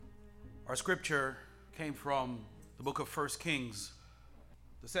Our scripture came from the book of 1 Kings,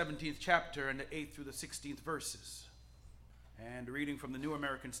 the 17th chapter and the 8th through the 16th verses. And reading from the New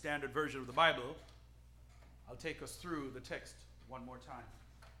American Standard Version of the Bible, I'll take us through the text one more time.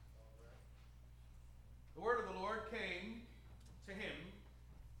 The word of the Lord came to him,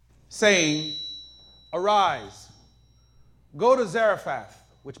 saying, "Arise, go to Zarephath,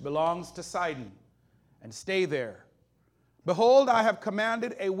 which belongs to Sidon, and stay there. Behold, I have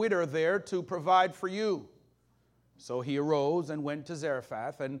commanded a widow there to provide for you." So he arose and went to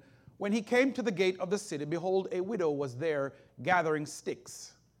Zarephath, and when he came to the gate of the city, behold, a widow was there gathering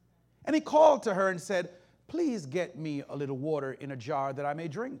sticks. And he called to her and said, "Please get me a little water in a jar that I may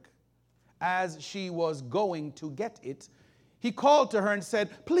drink." As she was going to get it, he called to her and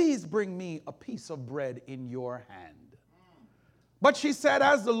said, "Please bring me a piece of bread in your hand." But she said,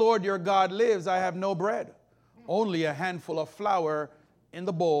 "As the Lord your God lives, I have no bread, only a handful of flour in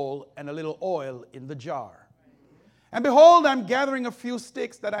the bowl and a little oil in the jar. And behold, I'm gathering a few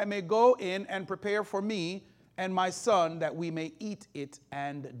sticks that I may go in and prepare for me and my son, that we may eat it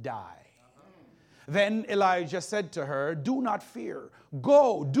and die." Then Elijah said to her, "Do not fear.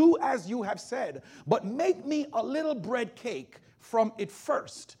 Go, do as you have said, but make me a little bread cake from it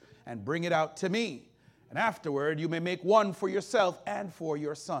first, and bring it out to me. And afterward you may make one for yourself and for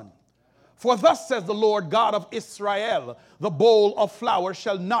your son. For thus says the Lord God of Israel, the bowl of flour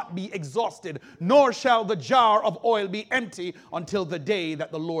shall not be exhausted, nor shall the jar of oil be empty until the day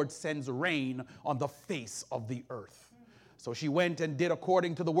that the Lord sends rain on the face of the earth." So she went and did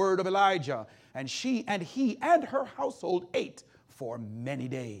according to the word of Elijah, and she and he and her household ate for many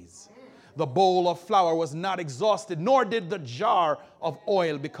days. The bowl of flour was not exhausted, nor did the jar of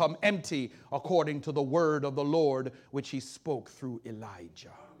oil become empty, according to the word of the Lord which he spoke through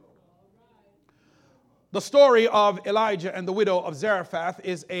Elijah. The story of Elijah and the widow of Zarephath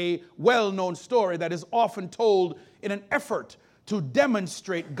is a well-known story that is often told in an effort to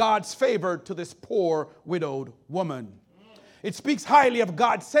demonstrate God's favor to this poor widowed woman. It speaks highly of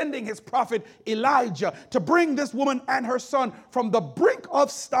God sending his prophet Elijah to bring this woman and her son from the brink of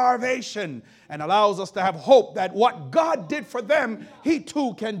starvation, and allows us to have hope that what God did for them, he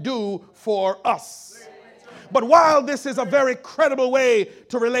too can do for us. But while this is a very credible way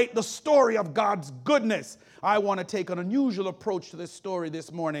to relate the story of God's goodness, I want to take an unusual approach to this story this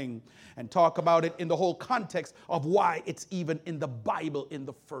morning and talk about it in the whole context of why it's even in the Bible in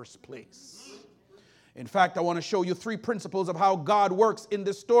the first place. In fact, I want to show you three principles of how God works in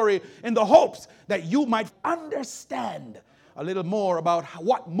this story in the hopes that you might understand a little more about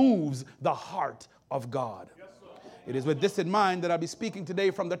what moves the heart of God. It is with this in mind that I'll be speaking today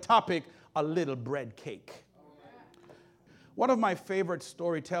from the topic, a little bread cake. One of my favorite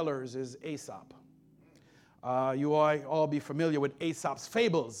storytellers is Aesop. You all be familiar with Aesop's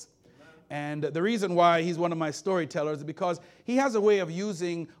fables. And the reason why he's one of my storytellers is because he has a way of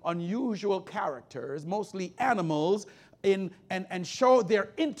using unusual characters, mostly animals, and show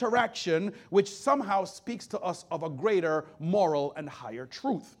their interaction, which somehow speaks to us of a greater moral and higher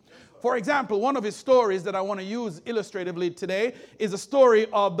truth. For example, one of his stories that I want to use illustratively today is a story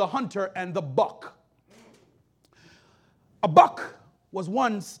of the hunter and the buck. A buck was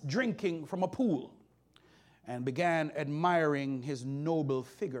once drinking from a pool and began admiring his noble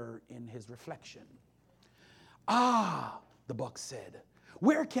figure in his reflection. "Ah," the buck said,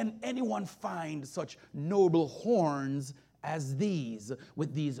 "where can anyone find such noble horns as these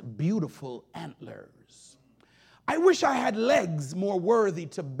with these beautiful antlers? I wish I had legs more worthy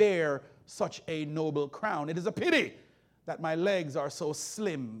to bear such a noble crown. It is a pity that my legs are so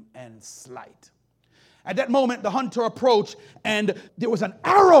slim and slight." At that moment, the hunter approached, and there was an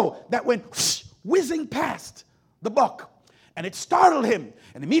arrow that went whizzing past the buck, and it startled him.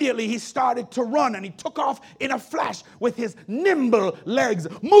 And immediately he started to run, and he took off in a flash with his nimble legs,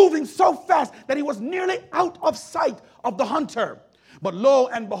 moving so fast that he was nearly out of sight of the hunter. But lo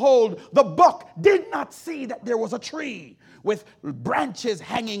and behold, the buck did not see that there was a tree with branches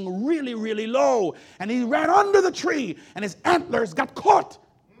hanging really, really low. And he ran under the tree, and his antlers got caught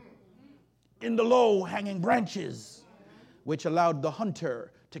in the low hanging branches, which allowed the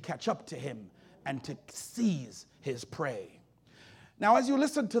hunter to catch up to him and to seize his prey. Now, as you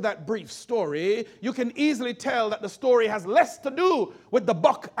listen to that brief story, you can easily tell that the story has less to do with the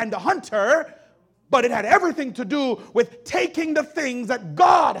buck and the hunter, but it had everything to do with taking the things that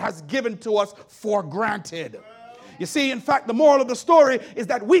God has given to us for granted. You see, in fact, the moral of the story is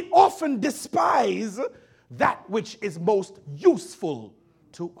that we often despise that which is most useful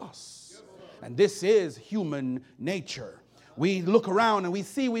to us. And this is human nature. We look around and we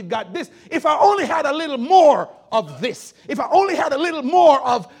see we've got this. If I only had a little more of this, if I only had a little more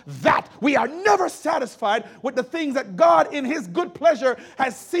of that, we are never satisfied with the things that God in his good pleasure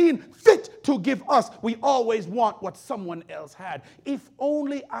has seen fit to give us. We always want what someone else had. If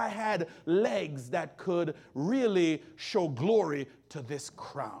only I had legs that could really show glory to this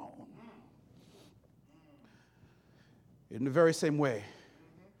crown. In the very same way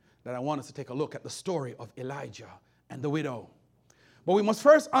that I want us to take a look at the story of Elijah and the widow. But we must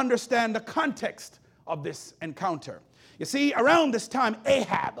first understand the context of this encounter. You see, around this time,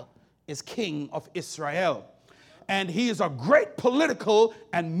 Ahab is king of Israel. And he is a great political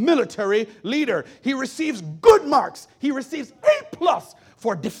and military leader. He receives good marks. He receives A+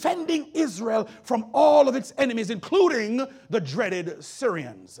 for defending Israel from all of its enemies, including the dreaded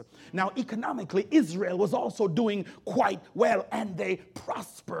Syrians. Now, economically, Israel was also doing quite well, and they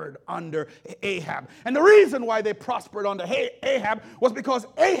prospered under Ahab. And the reason why they prospered under Ahab was because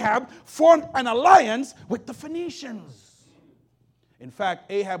Ahab formed an alliance with the Phoenicians. In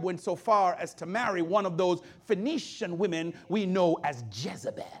fact, Ahab went so far as to marry one of those Phoenician women we know as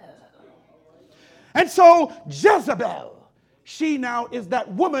Jezebel. And so Jezebel, she now is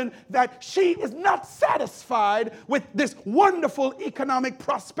that woman that she is not satisfied with this wonderful economic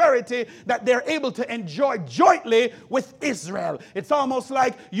prosperity that they're able to enjoy jointly with Israel. It's almost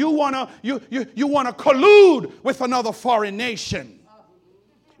like you wanna collude with another foreign nation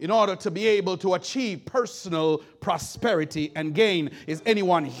in order to be able to achieve personal prosperity and gain. Is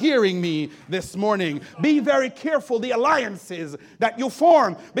anyone hearing me this morning? Be very careful the alliances that you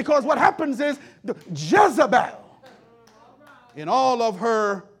form, because what happens is Jezebel, in all of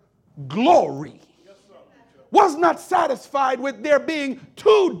her glory, was not satisfied with there being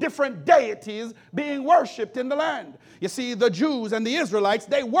two different deities being worshipped in the land. You see, the Jews and the Israelites,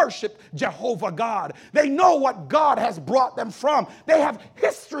 they worship Jehovah God. They know what God has brought them from. They have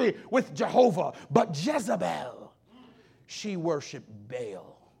history with Jehovah. But Jezebel, she worshiped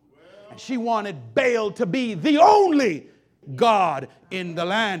Baal. And she wanted Baal to be the only God in the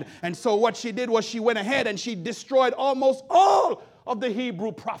land. And so what she did was she went ahead and she destroyed almost all of the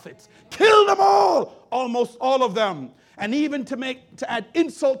Hebrew prophets. Killed them all, almost all of them. And even to add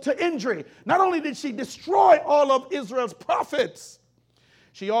insult to injury, not only did she destroy all of Israel's prophets,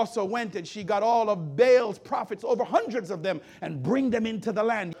 she also went and she got all of Baal's prophets, over hundreds of them, and bring them into the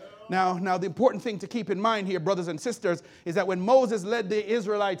land. Now, the important thing to keep in mind here, brothers and sisters, is that when Moses led the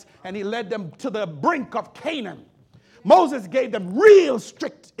Israelites and he led them to the brink of Canaan, Moses gave them real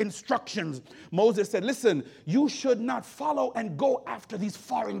strict instructions. Moses said, listen, you should not follow and go after these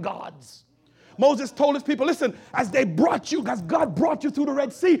foreign gods. Moses told his people, listen, as God brought you through the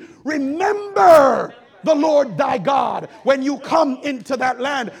Red Sea, remember the Lord thy God when you come into that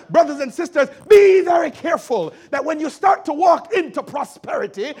land. Brothers and sisters, be very careful that when you start to walk into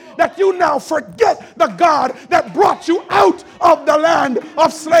prosperity, that you now forget the God that brought you out of the land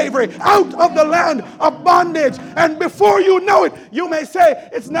of slavery, out of the land of bondage. And before you know it, you may say,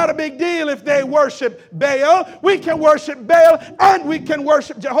 it's not a big deal if they worship Baal. We can worship Baal and we can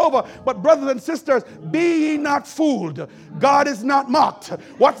worship Jehovah. But brothers and sisters, be ye not fooled. God is not mocked.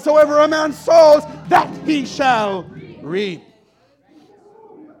 Whatsoever a man sows, that he shall reap.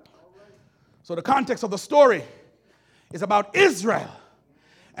 So the context of the story is about Israel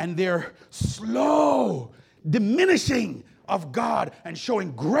and their slow diminishing of God and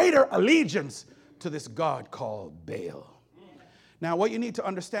showing greater allegiance to this God called Baal. Now, what you need to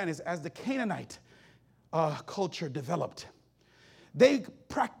understand is as the Canaanite culture developed, they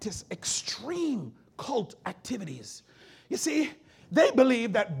practiced extreme cult activities. You see, they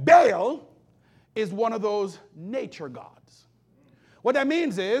believe that Baal is one of those nature gods. What that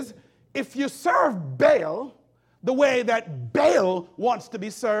means is, if you serve Baal the way that Baal wants to be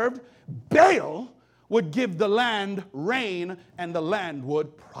served, Baal would give the land rain and the land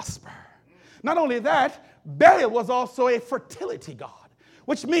would prosper. Not only that, Baal was also a fertility god,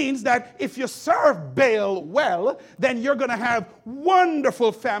 which means that if you serve Baal well, then you're going to have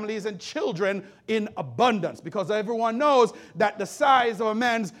wonderful families and children in abundance, because everyone knows that the size of a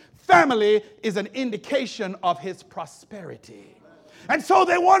man's family is an indication of his prosperity. And so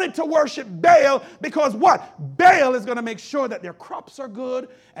they wanted to worship Baal because what? Baal is going to make sure that their crops are good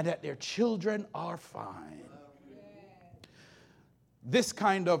and that their children are fine. This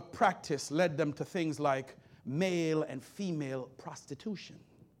kind of practice led them to things like male and female prostitution.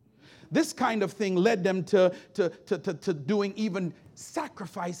 This kind of thing led them to doing even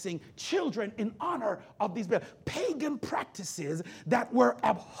sacrificing children in honor of these pagan practices that were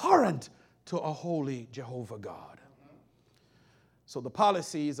abhorrent to a holy Jehovah God. So the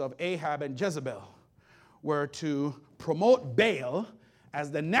policies of Ahab and Jezebel were to promote Baal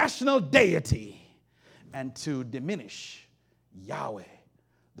as the national deity and to diminish Yahweh,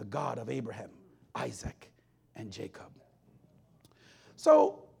 the God of Abraham, Isaac, and Jacob.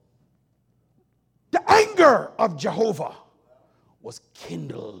 So the anger of Jehovah was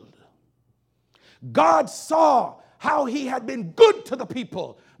kindled. God saw how he had been good to the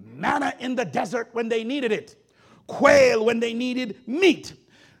people. Manna in the desert when they needed it. Quail when they needed meat.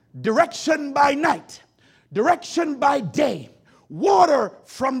 Direction by night. Direction by day. Water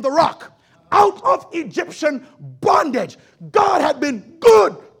from the rock. Out of Egyptian bondage. God had been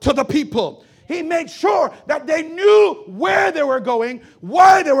good to the people. He made sure that they knew where they were going,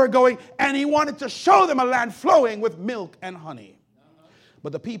 why they were going, and he wanted to show them a land flowing with milk and honey.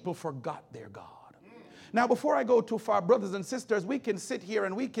 But the people forgot their God. Now, before I go too far, brothers and sisters, we can sit here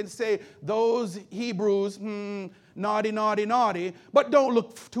and we can say those Hebrews, naughty, naughty, naughty, but don't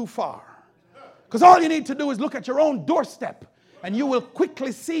look too far. Because all you need to do is look at your own doorstep and you will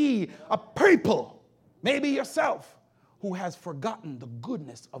quickly see a people, maybe yourself, who has forgotten the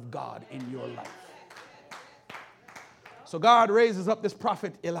goodness of God in your life. So God raises up this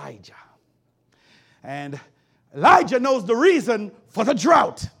prophet Elijah. And Elijah knows the reason for the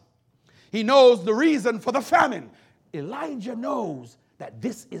drought. He knows the reason for the famine. Elijah knows that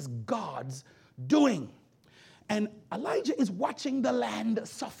this is God's doing. And Elijah is watching the land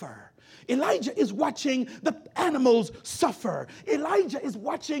suffer. Elijah is watching the animals suffer. Elijah is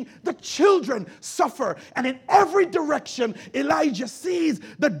watching the children suffer. And in every direction, Elijah sees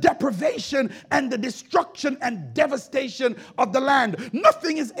the deprivation and the destruction and devastation of the land.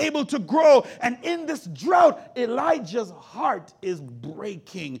 Nothing is able to grow. And in this drought, Elijah's heart is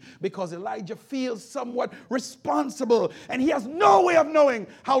breaking because Elijah feels somewhat responsible. And he has no way of knowing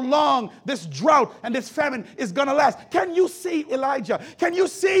how long this drought and this famine is going to last. Can you see Elijah? Can you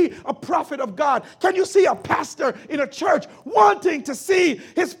see a prophet of God? Can you see a pastor in a church wanting to see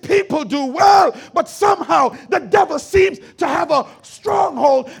his people do well, but somehow the devil seems to have a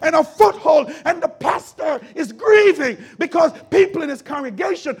stronghold and a foothold, and the pastor is grieving because people in his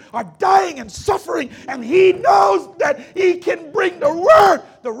congregation are dying and suffering, and he knows that he can bring the word,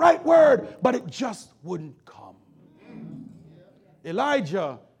 the right word, but it just wouldn't come.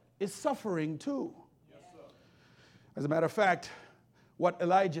 Elijah is suffering too. As a matter of fact, what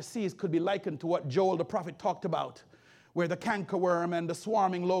Elijah sees could be likened to what Joel the prophet talked about, where the cankerworm and the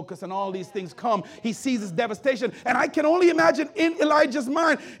swarming locust and all these things come. He sees this devastation. And I can only imagine in Elijah's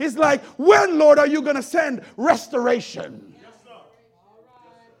mind, it's like, when, Lord, are you going to send restoration? Yes, sir.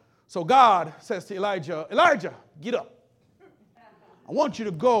 So God says to Elijah, Elijah, get up. I want you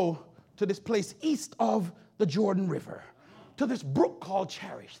to go to this place east of the Jordan River, to this brook called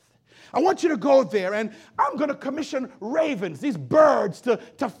Cherith. I want you to go there, and I'm going to commission ravens, these birds, to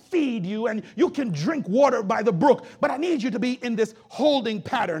feed you, and you can drink water by the brook. But I need you to be in this holding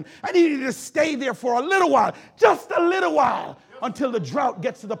pattern. I need you to stay there for a little while, just a little while, until the drought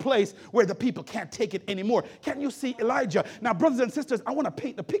gets to the place where the people can't take it anymore. Can you see Elijah? Now, brothers and sisters, I want to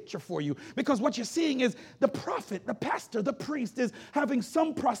paint the picture for you, because what you're seeing is the prophet, the pastor, the priest is having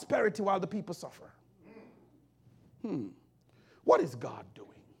some prosperity while the people suffer. What is God doing?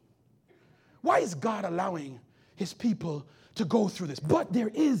 Why is God allowing his people to go through this? But there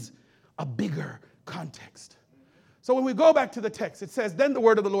is a bigger context. So when we go back to the text, it says, then the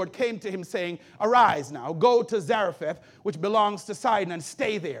word of the Lord came to him saying, arise now, go to Zarephath, which belongs to Sidon, and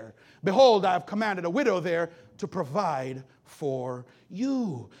stay there. Behold, I have commanded a widow there to provide for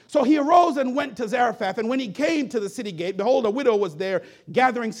you. So he arose and went to Zarephath, and when he came to the city gate, behold, a widow was there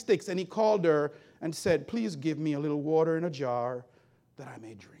gathering sticks, and he called her and said, please give me a little water in a jar that I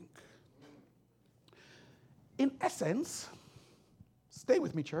may drink. In essence, stay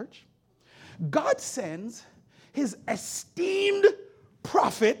with me, church, God sends his esteemed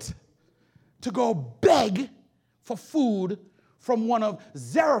prophet to go beg for food from one of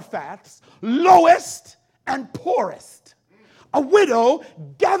Zarephath's lowest and poorest, a widow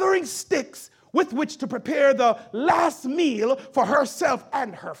gathering sticks with which to prepare the last meal for herself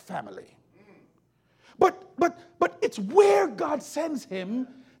and her family. But it's where God sends him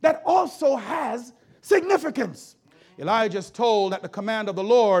that also has significance. Elijah is told at the command of the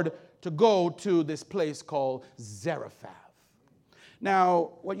Lord to go to this place called Zarephath.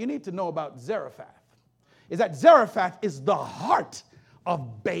 Now, what you need to know about Zarephath is that Zarephath is the heart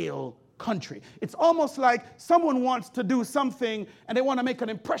of Baal country. It's almost like someone wants to do something and they want to make an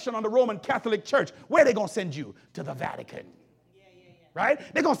impression on the Roman Catholic Church. Where are they going to send you? To the Vatican. right?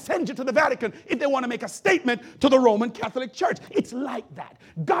 They're going to send you to the Vatican if they want to make a statement to the Roman Catholic Church. It's like that.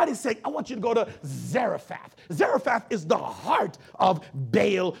 God is saying, I want you to go to Zarephath. Zarephath is the heart of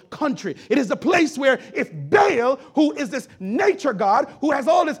Baal country. It is the place where if Baal, who is this nature god, who has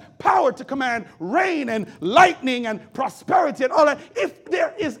all this power to command rain and lightning and prosperity and all that, if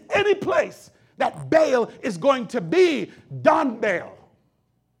there is any place that Baal is going to be, Don Baal,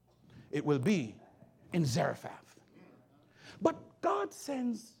 it will be in Zarephath. But God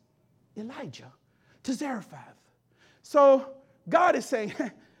sends Elijah to Zarephath. So God is saying,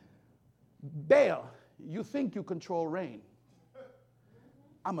 Baal, you think you control rain.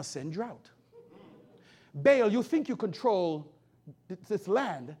 I'm going to send drought. Baal, you think you control this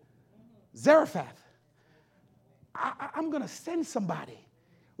land. Zarephath, I'm going to send somebody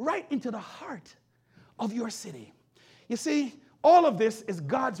right into the heart of your city. You see, all of this is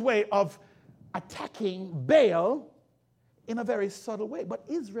God's way of attacking Baal in a very subtle way. But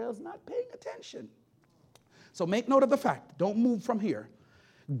Israel's not paying attention. So make note of the fact. Don't move from here.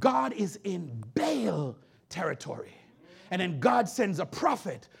 God is in Baal territory. And then God sends a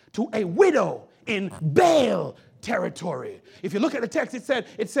prophet to a widow in Baal territory. If you look at the text,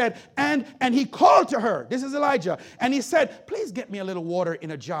 it said, and he called to her. This is Elijah. And he said, please get me a little water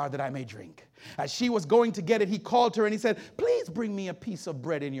in a jar that I may drink. As she was going to get it, he called to her and he said, please bring me a piece of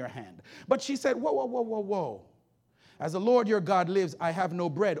bread in your hand. But she said, whoa, whoa, whoa, whoa, whoa. As the Lord your God lives, I have no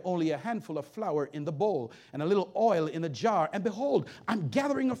bread, only a handful of flour in the bowl and a little oil in the jar. And behold, I'm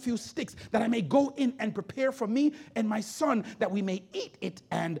gathering a few sticks that I may go in and prepare for me and my son that we may eat it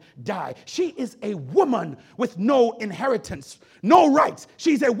and die. She is a woman with no inheritance, no rights.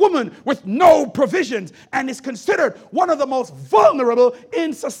 She's a woman with no provisions and is considered one of the most vulnerable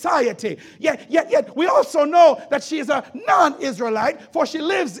in society. Yet we also know that she is a non-Israelite, for she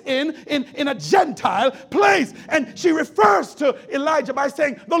lives in a Gentile place. And she refers to Elijah by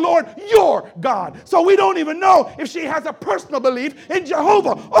saying, the Lord your God. So we don't even know if she has a personal belief in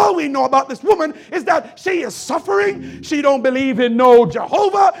Jehovah. All we know about this woman is that she is suffering. She don't believe in no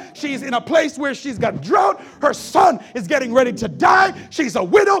Jehovah. She's in a place where she's got drought. Her son is getting ready to die. She's a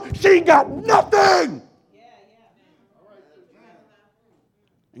widow. She got nothing.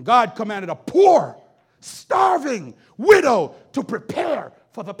 And God commanded a poor, starving widow to prepare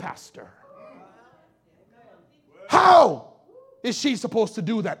for the pastor. How is she supposed to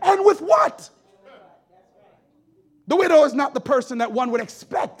do that? And with what? The widow is not the person that one would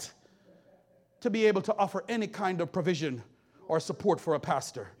expect to be able to offer any kind of provision or support for a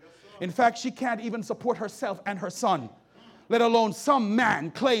pastor. In fact, she can't even support herself and her son, let alone some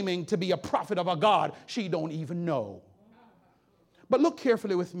man claiming to be a prophet of a God she don't even know. But look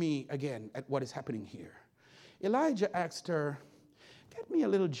carefully with me again at what is happening here. Elijah asked her, get me a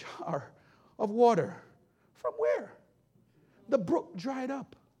little jar of water. From where? The brook dried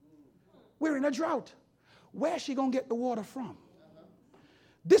up. We're in a drought. Where's she going to get the water from?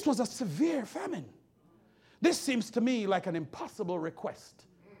 This was a severe famine. This seems to me like an impossible request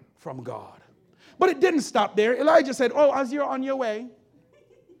from God. But it didn't stop there. Elijah said, oh, as you're on your way,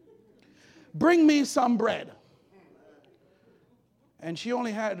 bring me some bread. And she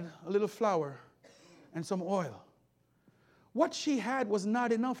only had a little flour and some oil. What she had was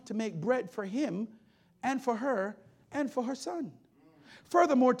not enough to make bread for him and for her and for her son.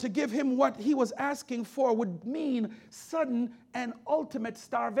 Furthermore, to give him what he was asking for would mean sudden and ultimate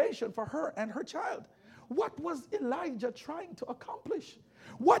starvation for her and her child. What was Elijah trying to accomplish?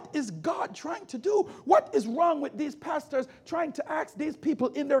 What is God trying to do? What is wrong with these pastors trying to ask these people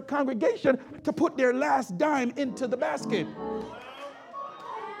in their congregation to put their last dime into the basket?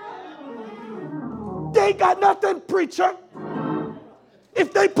 They got nothing, preacher.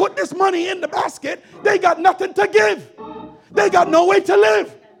 If they put this money in the basket, they got nothing to give. They got no way to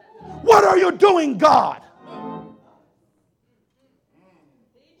live. What are you doing, God?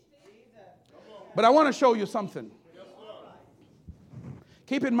 But I want to show you something.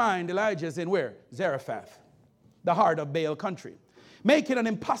 Keep in mind, Elijah is in where? Zarephath, the heart of Baal country, making an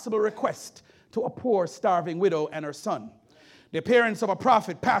impossible request to a poor, starving widow and her son. The appearance of a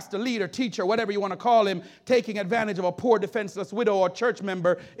prophet, pastor, leader, teacher, whatever you want to call him, taking advantage of a poor, defenseless widow or church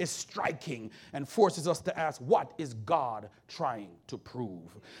member is striking and forces us to ask, what is God trying to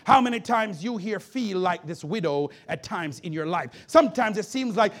prove? How many times you here feel like this widow at times in your life? Sometimes it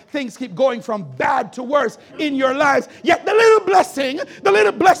seems like things keep going from bad to worse in your lives, yet the little blessing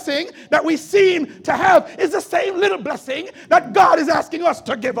that we seem to have is the same little blessing that God is asking us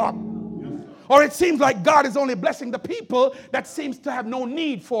to give up. Or it seems like God is only blessing the people that seems to have no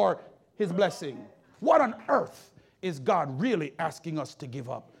need for his blessing. What on earth is God really asking us to give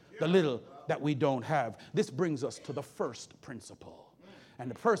up? The little that we don't have. This brings us to the first principle. And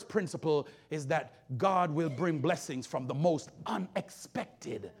the first principle is that God will bring blessings from the most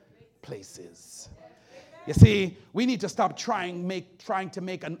unexpected places. You see, we need to stop trying to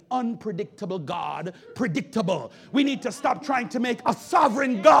make an unpredictable God predictable. We need to stop trying to make a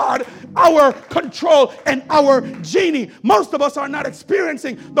sovereign God our control and our genie. Most of us are not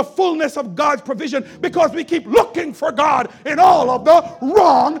experiencing the fullness of God's provision because we keep looking for God in all of the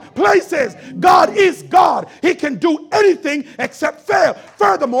wrong places. God is God. He can do anything except fail.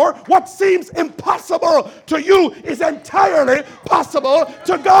 Furthermore, what seems impossible to you is entirely possible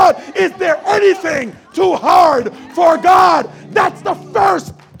to God. Is there anything too hard for God? That's the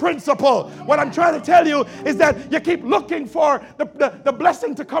first principle. What I'm trying to tell you is that you keep looking for the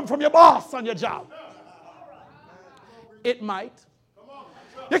blessing to come from your boss on your job. It might.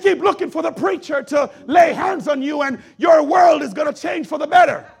 You keep looking for the preacher to lay hands on you and your world is going to change for the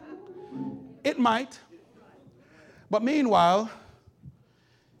better. It might. But meanwhile,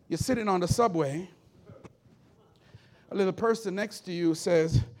 you're sitting on the subway. A little person next to you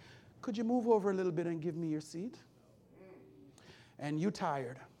says, could you move over a little bit and give me your seat? And you're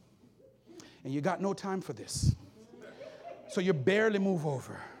tired. And you got no time for this. So you barely move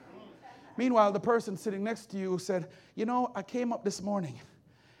over. Meanwhile, the person sitting next to you said, you know, I came up this morning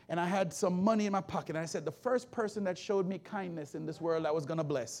and I had some money in my pocket. And I said, the first person that showed me kindness in this world I was going to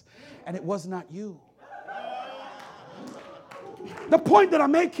bless. And it was not you. The point that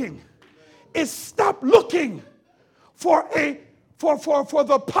I'm making is stop looking for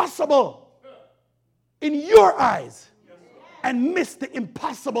the possible in your eyes and miss the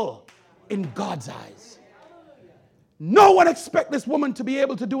impossible in God's eyes. No one expects this woman to be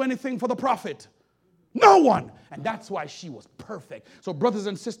able to do anything for the prophet. No one. And that's why she was perfect. So brothers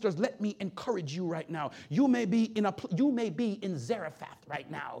and sisters, let me encourage you right now. You may be in Zarephath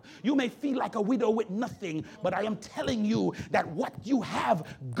right now. You may feel like a widow with nothing, but I am telling you that what you have,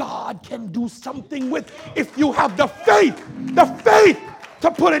 God can do something with if you have the faith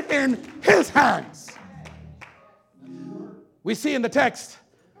to put it in his hands. We see in the text,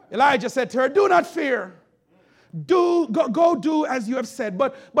 Elijah said to her, do not fear. Go do as you have said,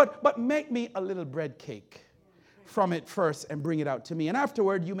 but make me a little bread cake from it first and bring it out to me. And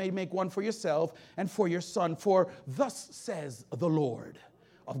afterward you may make one for yourself and for your son. For thus says the Lord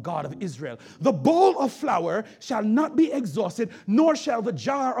of God of Israel, the bowl of flour shall not be exhausted, nor shall the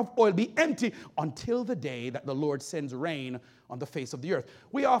jar of oil be empty until the day that the Lord sends rain on the face of the earth.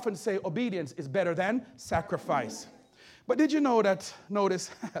 We often say obedience is better than sacrifice. But did you notice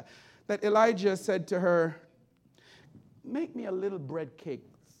that Elijah said to her, make me a little bread cake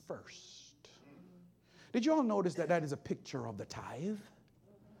first. Did you all notice that that is a picture of the tithe?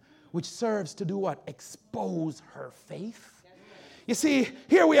 Which serves to do what? Expose her faith. You see,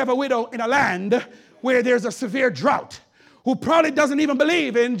 here we have a widow in a land where there's a severe drought, who probably doesn't even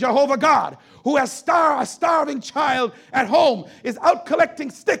believe in Jehovah God, who has a starving child at home, is out collecting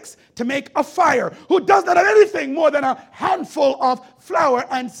sticks to make a fire, who does not have anything more than a handful of flour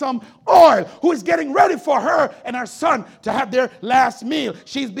and some oil, who is getting ready for her and her son to have their last meal.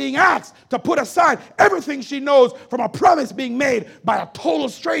 She's being asked to put aside everything she knows from a promise being made by a total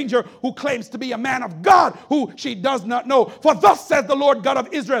stranger who claims to be a man of God who she does not know. For thus says the Lord God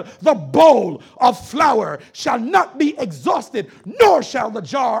of Israel, the bowl of flour shall not be exhausted, nor shall the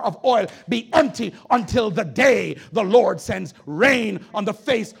jar of oil be empty until the day the Lord sends rain on the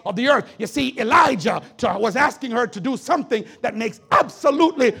face of the earth. You see, Elijah was asking her to do something that makes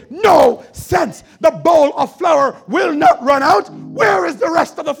absolutely no sense. The bowl of flour will not run out. Where is the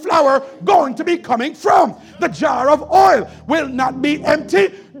rest of the flour going to be coming from? The jar of oil will not be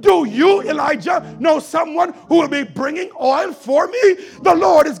empty. Do you, Elijah, know someone who will be bringing oil for me? The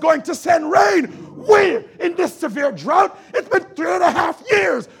Lord is going to send rain. Where? In this severe drought? It's been 3.5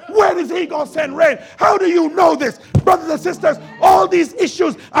 years. When is he going to send rain? How do you know this? Brothers and sisters, all these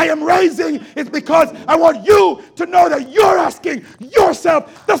issues I am raising is because I want you to know that you're asking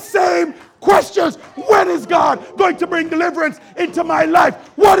yourself the same questions. When is God going to bring deliverance into my life?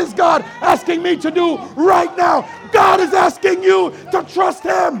 What is God asking me to do right now? God is asking you to trust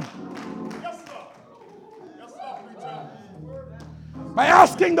him. By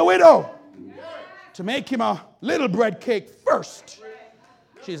asking the widow to make him a little bread cake first,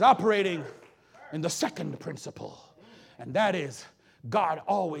 she's operating in the second principle, and that is God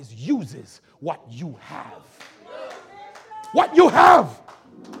always uses what you have. What you have.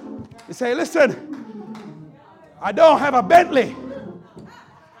 You say, listen, I don't have a Bentley,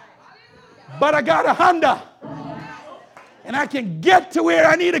 but I got a Honda, and I can get to where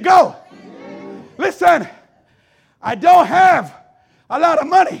I need to go. Listen, I don't have a lot of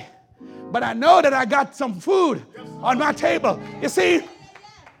money, but I know that I got some food on my table. You see,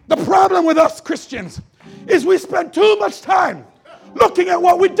 The problem with us Christians is we spend too much time looking at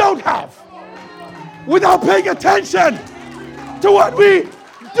what we don't have without paying attention to what we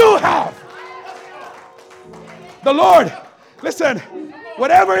do have. The Lord, listen,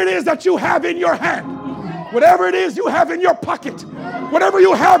 whatever it is that you have in your hand, whatever it is you have in your pocket, whatever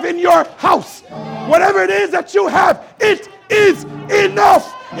you have in your house, whatever it is that you have, it is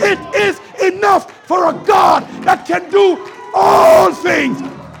enough. It is enough for a God that can do all things.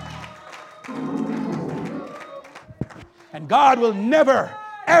 And God will never,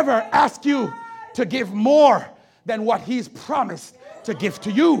 ever ask you to give more than what He's promised to give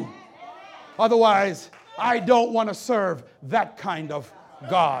to you. Otherwise, I don't want to serve that kind of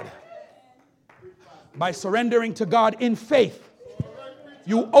God. By surrendering to God in faith,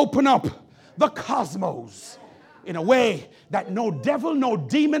 you open up the cosmos in a way that no devil, no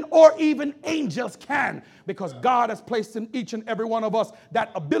demon, or even angels can, because God has placed in each and every one of us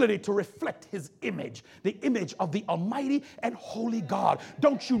that ability to reflect His image, the image of the Almighty and Holy God.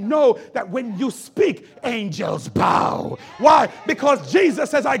 Don't you know that when you speak, angels bow? Why? Because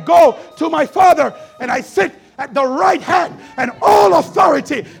Jesus says, I go to my Father and I sit at the right hand, and all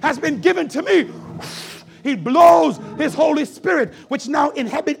authority has been given to me. He blows His Holy Spirit, which now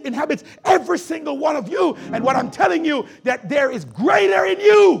inhabits every single one of you. And what I'm telling you, that there is greater in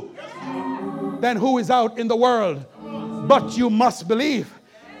you than who is out in the world. But you must believe.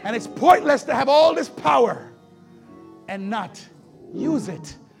 And it's pointless to have all this power and not use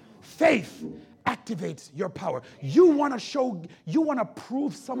it. Faith activates your power. You want to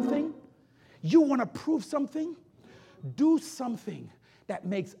prove something? You want to prove something? Do something that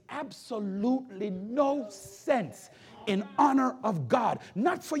makes absolutely no sense in honor of God.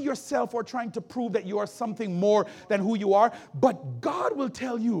 Not for yourself or trying to prove that you are something more than who you are, but God will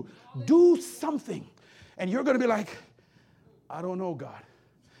tell you, do something. And you're going to be like, I don't know, God.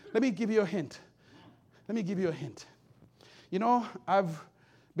 Let me give you a hint. You know, I've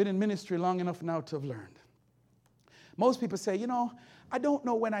been in ministry long enough now to have learned. Most people say, you know, I don't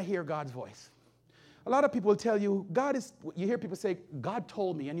know when I hear God's voice. A lot of people will tell you, you hear people say, God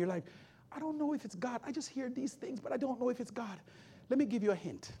told me, and you're like, I don't know if it's God. I just hear these things, but I don't know if it's God. Let me give you a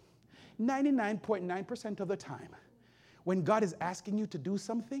hint. 99.9% of the time, when God is asking you to do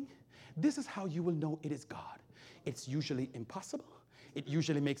something, this is how you will know it is God. It's usually impossible. It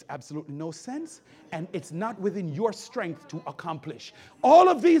usually makes absolutely no sense, and it's not within your strength to accomplish. All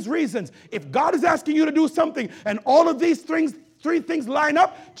of these reasons, if God is asking you to do something, and all of these three things line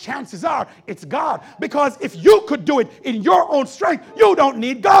up, chances are it's God. Because if you could do it in your own strength, you don't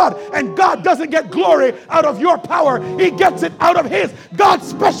need God. And God doesn't get glory out of your power. He gets it out of His. God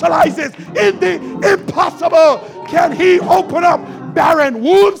specializes in the impossible. Can He open up barren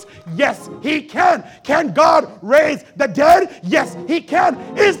wombs? Yes, He can. Can God raise the dead? Yes, He can.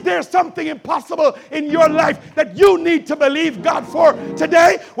 Is there something impossible in your life that you need to believe God for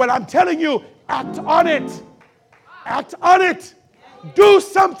today? Well, I'm telling you, act on it. Act on it. Do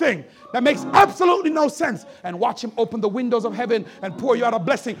something that makes absolutely no sense, and watch Him open the windows of heaven and pour you out a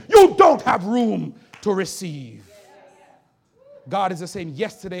blessing you don't have room to receive. God is the same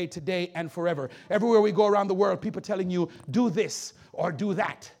yesterday, today, and forever. Everywhere we go around the world, people are telling you, do this or do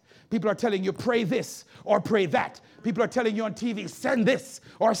that. People are telling you, pray this or pray that. People are telling you on TV, send this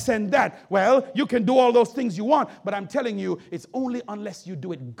or send that. Well, you can do all those things you want, but I'm telling you, it's only unless you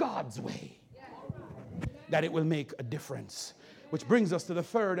do it God's way that it will make a difference. Which brings us to the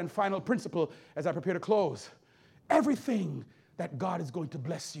third and final principle as I prepare to close. Everything that God is going to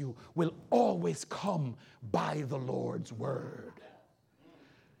bless you will always come by the Lord's word.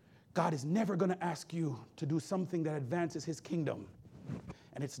 God is never going to ask you to do something that advances His kingdom,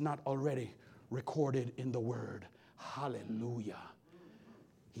 and it's not already recorded in the word. Hallelujah.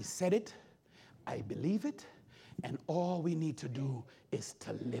 He said it, I believe it, and all we need to do is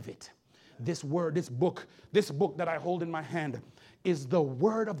to live it. This word, this book that I hold in my hand is the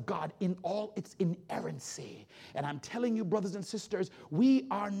word of God in all its inerrancy. And I'm telling you, brothers and sisters, we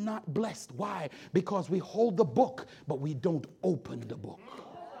are not blessed. Why? Because we hold the book, but we don't open the book.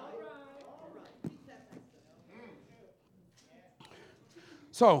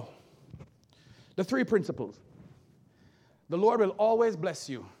 So, the three principles. The Lord will always bless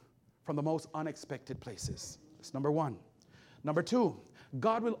you from the most unexpected places. That's number one. Number two,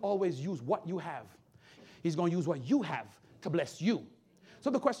 God will always use what you have. He's going to use what you have to bless you. So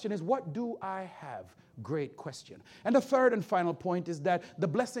the question is, what do I have? Great question. And the third and final point is that the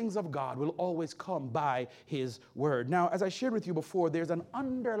blessings of God will always come by His word. Now, as I shared with you before, there's an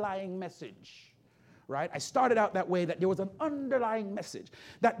underlying message right? I started out that way, that there was an underlying message,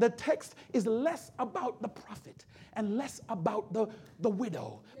 that the text is less about the prophet and less about the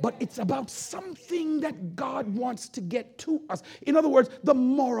widow, but it's about something that God wants to get to us. In other words, the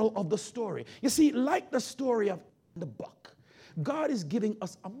moral of the story. You see, like the story of the buck, God is giving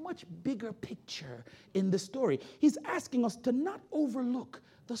us a much bigger picture in the story. He's asking us to not overlook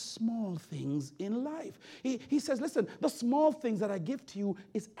the small things in life. He says, listen, the small things that I give to you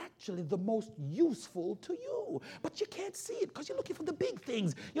is actually the most useful to you. But you can't see it because you're looking for the big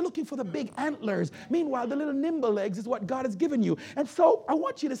things. You're looking for the big antlers. Meanwhile, the little nimble legs is what God has given you. And so I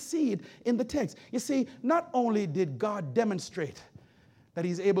want you to see it in the text. You see, not only did God demonstrate that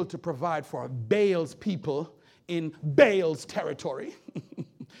he's able to provide for Baal's people in Baal's territory,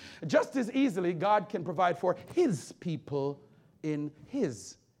 just as easily God can provide for his people in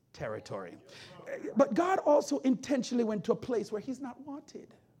his territory. But God also intentionally went to a place where he's not wanted,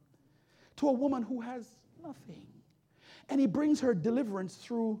 to a woman who has nothing. And he brings her deliverance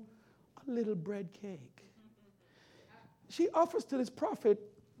through a little bread cake. She offers to this prophet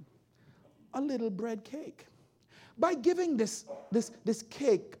a little bread cake. By giving this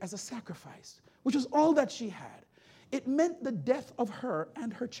cake as a sacrifice, which was all that she had, it meant the death of her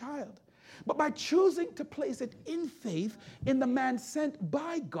and her child. But by choosing to place it in faith in the man sent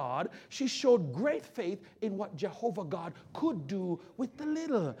by God, she showed great faith in what Jehovah God could do with the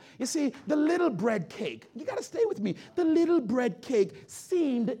little. You see, the little bread cake, you got to stay with me, the little bread cake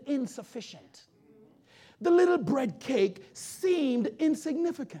seemed insufficient. The little bread cake seemed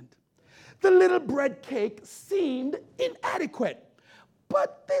insignificant. The little bread cake seemed inadequate.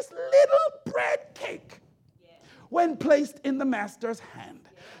 But this little bread cake, when placed in the master's hand,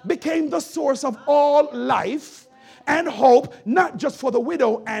 became the source of all life and hope, not just for the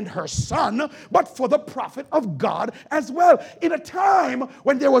widow and her son, but for the prophet of God as well. In a time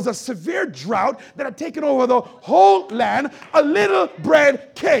when there was a severe drought that had taken over the whole land, a little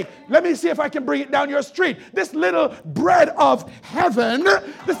bread cake. Let me see if I can bring it down your street. This little bread of heaven,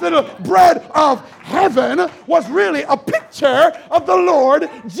 was really a picture of the Lord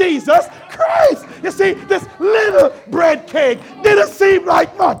Jesus Christ. You see, this little bread cake didn't seem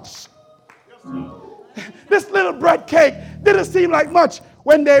like much. This little bread cake didn't seem like much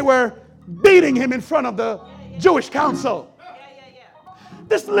when they were beating him in front of the Jewish council.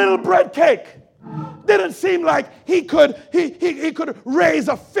 This little bread cake didn't seem like he could raise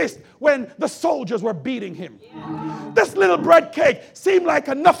a fist when the soldiers were beating him. This little bread cake seemed like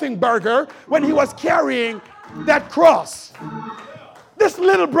a nothing burger when he was carrying that cross. This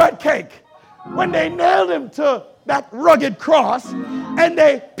little bread cake, when they nailed him to that rugged cross and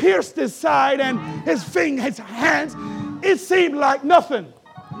they pierced his side and his hands, it seemed like nothing.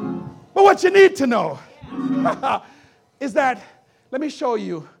 But what you need to know is that, let me show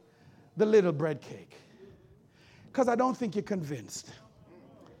you the little bread cake, because I don't think you're convinced.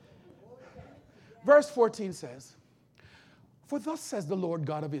 Verse 14 says, "For thus says the Lord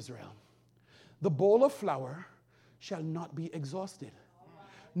God of Israel, the bowl of flour shall not be exhausted,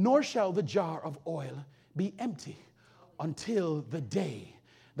 nor shall the jar of oil be empty until the day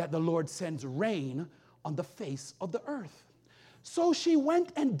that the Lord sends rain on the face of the earth." So she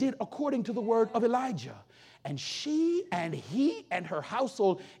went and did according to the word of Elijah. And she and he and her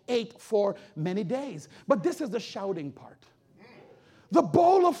household ate for many days. But this is the shouting part. The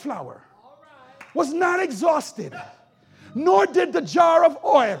bowl of flour was not exhausted, nor did the jar of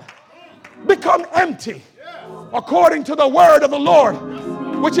oil become empty, according to the word of the Lord,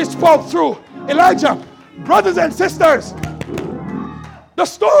 which he spoke through Elijah. Brothers and sisters, the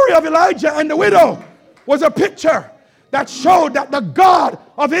story of Elijah and the widow was a picture that showed that the God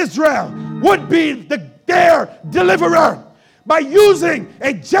of Israel would be their deliverer. By using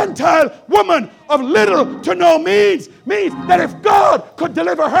a Gentile woman of little to no means that if God could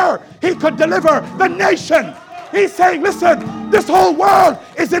deliver her, he could deliver the nation. He's saying, listen, this whole world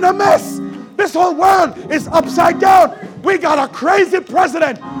is in a mess. This whole world is upside down. We got a crazy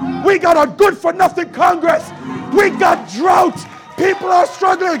president. We got a good-for-nothing Congress. We got drought. People are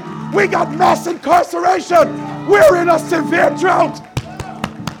struggling. We got mass incarceration. We're in a severe drought.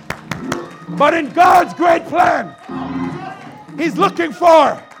 But in God's great plan, he's looking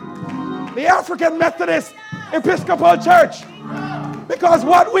for the African Methodist Episcopal Church, because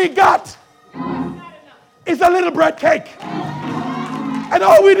what we got is a little bread cake. And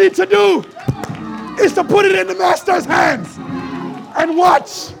all we need to do is to put it in the master's hands and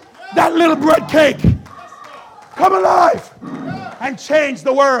watch that little bread cake come alive and change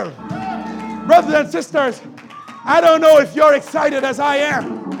the world. Brothers and sisters, I don't know if you're excited as I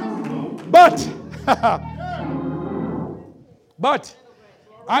am, but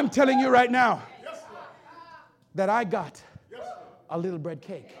I'm telling you right now, that I got a little bread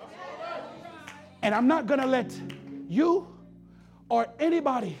cake. And I'm not going to let you or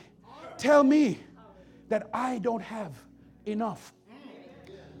anybody tell me that I don't have enough.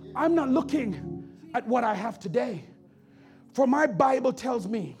 I'm not looking at what I have today. For my Bible tells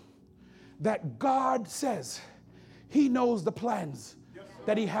me that God says He knows the plans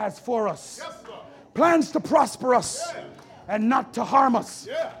that He has for us. Plans to prosper us and not to harm us.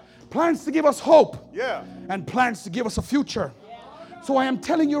 Plans to give us hope and plans to give us a future. So I am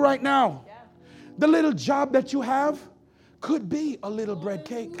telling you right now, the little job that you have could be a little bread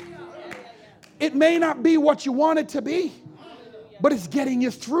cake. It may not be what you want it to be, but it's getting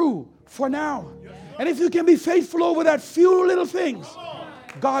you through for now. And if you can be faithful over that few little things,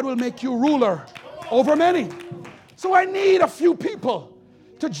 God will make you ruler over many. So I need a few people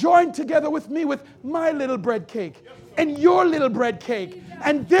to join together with me with my little bread cake and your little bread cake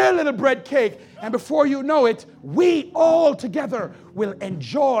and their little bread cake. And before you know it, we all together will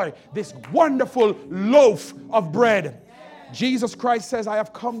enjoy this wonderful loaf of bread. Jesus Christ says, I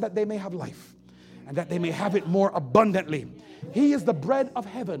have come that they may have life and that they may have it more abundantly. He is the bread of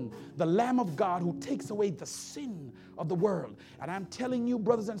heaven, the Lamb of God who takes away the sin of the world. And I'm telling you,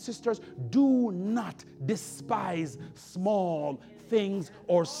 brothers and sisters, do not despise small things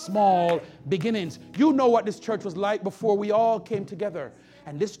or small beginnings. You know what this church was like before we all came together.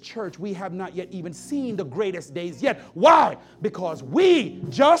 And this church, we have not yet even seen the greatest days yet. Why? Because we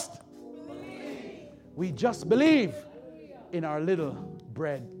just believe in our little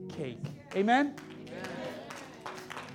bread cake. Amen?